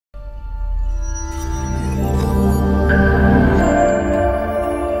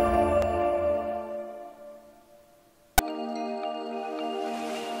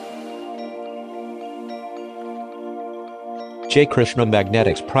Jaykrishna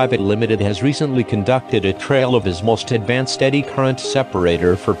Magnetics Pvt Limited has recently conducted a trial of his most advanced eddy current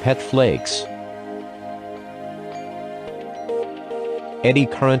separator for PET flakes. Eddy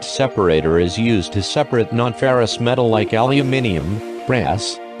current separator is used to separate non-ferrous metal like aluminium,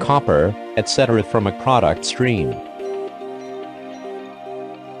 brass, copper, etc. from a product stream.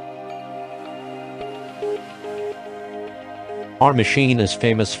 Our machine is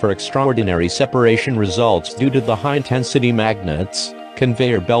famous for extraordinary separation results due to the high-intensity magnets,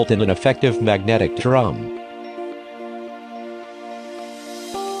 conveyor belt and an effective magnetic drum.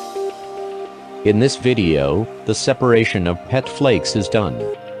 In this video, the separation of PET flakes is done.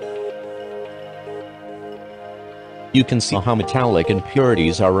 You can see how metallic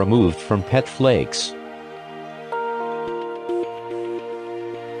impurities are removed from PET flakes.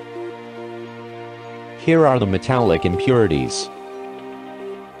 Here are the metallic impurities.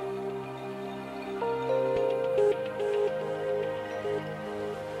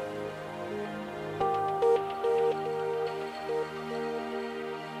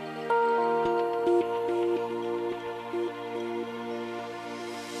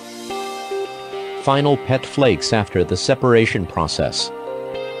 Final PET flakes after the separation process.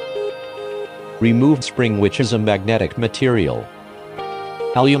 Removed spring, which is a magnetic material.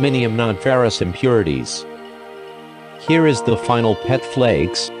 Aluminium non-ferrous impurities. Here is the final PET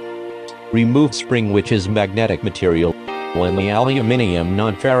flakes. Removed spring, which is magnetic material, and the aluminium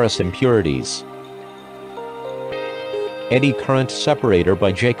non-ferrous impurities. Eddy current separator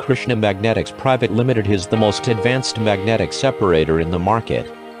by Jaykrishna Magnetics Pvt Limited is the most advanced magnetic separator in the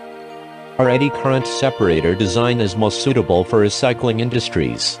market. Our eddy current separator design is most suitable for recycling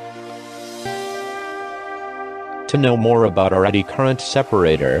industries. To know more about our eddy current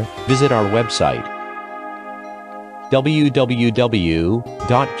separator, visit our website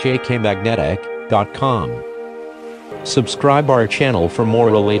www.jkmagnetic.com. Subscribe our channel for more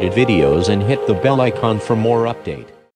related videos and hit the bell icon for more update.